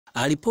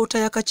Alipoota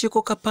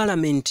y'akakiiko ka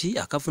Paalamenti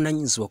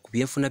akavunaanyizibwa ku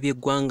byenfuna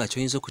by'eggwanga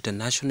ky'oyinza okuyita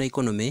National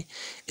Economy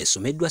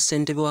esomeddwa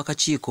ssentebe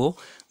w'akakiiko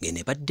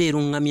ng'enebadde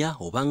erungamya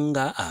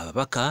obanga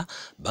ababaka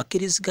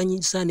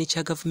bakkiriziganyizza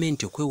n'ekya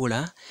gavumenti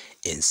okwewola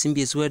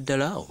ensimbi eziwera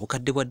ddala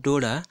obukadde bwa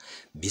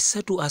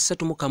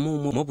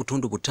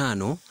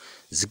 $331.5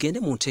 zigende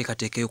mu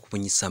nteekateeka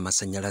y'okubunyisa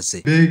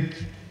amasanyalaze. Beg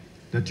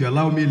that you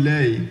allow me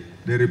lay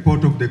the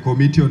report of the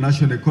Committee on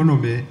National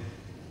Economy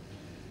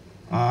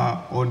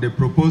on the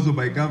proposal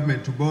by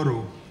government to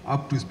borrow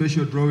up to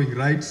special drawing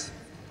rights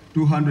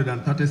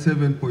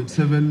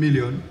 237.7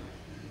 million,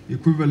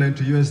 equivalent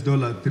to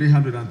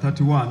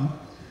 $331,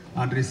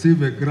 and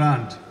receive a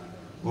grant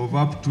of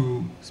up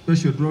to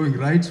special drawing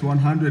rights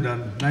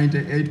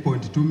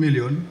 198.2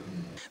 million.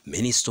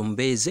 Minisita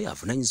Omubeezi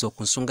avunaanyizibwa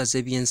ku nsonga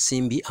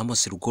z'ebyensimbi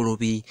Amos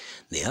Lugolobi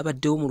naye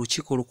abaddewo mu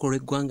lukiiko olukulu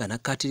lw'eggwanga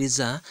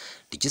n'akkaatiriza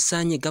nti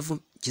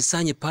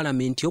kisaanye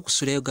Paalamenti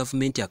okusulayo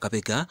gavumenti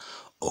akabega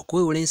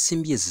okwewola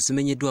ensimbi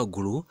ezizimenyeddwa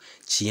waggulu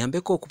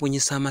kiyambeko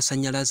okubunyisa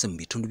amasanyalaze mu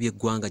bitundu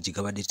by'eggwanga gye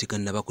gabadde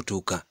tegannaba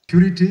kutuuka.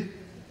 Security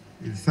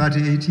is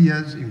 38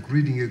 years,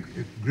 including a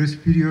grace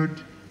period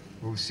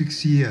of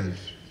 6 years.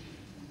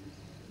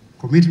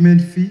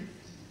 Commitment fee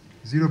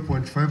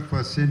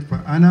 0.5%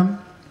 per annum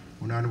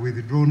on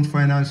unwithdrawn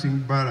financing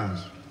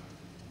balance.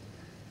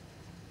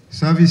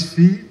 Service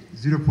fee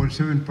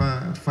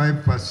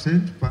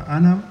 0.75% per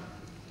annum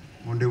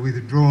on the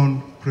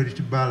withdrawn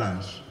credit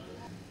balance.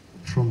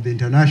 From the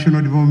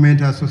International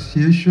Development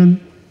Association,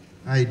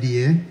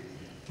 IDA,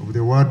 of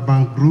the World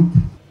Bank Group.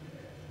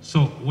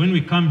 So when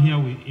we come here,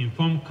 we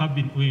inform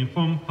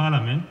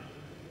Parliament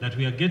that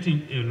we are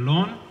getting a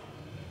loan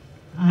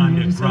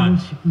and a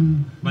grant,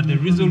 but the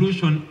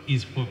resolution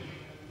is for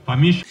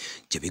permission.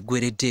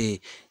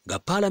 Gyebiggweredde nga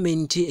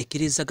Paalamenti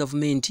ekkiriza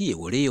gavumenti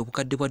ewole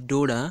obukadde bwa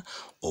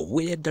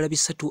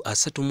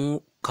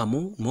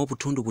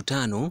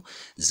 $331.5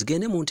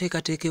 zigende mu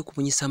nteekateeka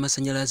y'okubunyisa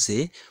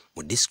amasanyalaze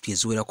mu disitulikiti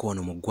eziwerako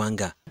wano mu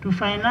ggwanga. To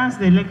finance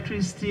the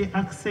electricity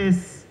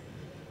access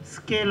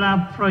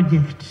scale-up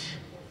project.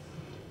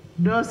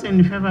 Those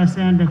in favor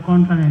say on the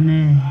contrary,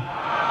 nay.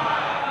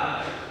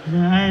 The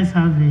ayes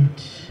have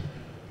it.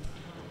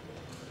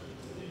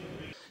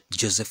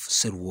 Joseph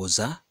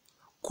Serwoza,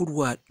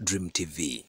 Kulwa Dream TV.